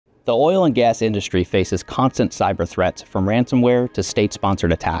The oil and gas industry faces constant cyber threats, from ransomware to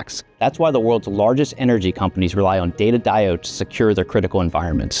state-sponsored attacks. That's why the world's largest energy companies rely on data diodes to secure their critical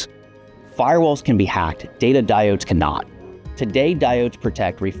environments. Firewalls can be hacked, data diodes cannot. Today, diodes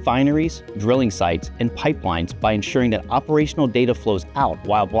protect refineries, drilling sites, and pipelines by ensuring that operational data flows out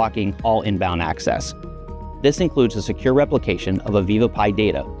while blocking all inbound access. This includes the secure replication of AVEVA PI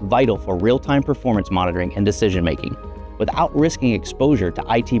data, vital for real-time performance monitoring and decision-making, without risking exposure to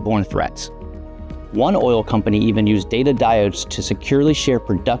IT-borne threats. One oil company even used data diodes to securely share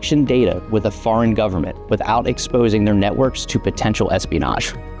production data with a foreign government without exposing their networks to potential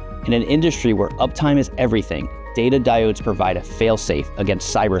espionage. In an industry where uptime is everything, data diodes provide a fail-safe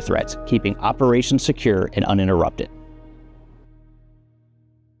against cyber threats, keeping operations secure and uninterrupted.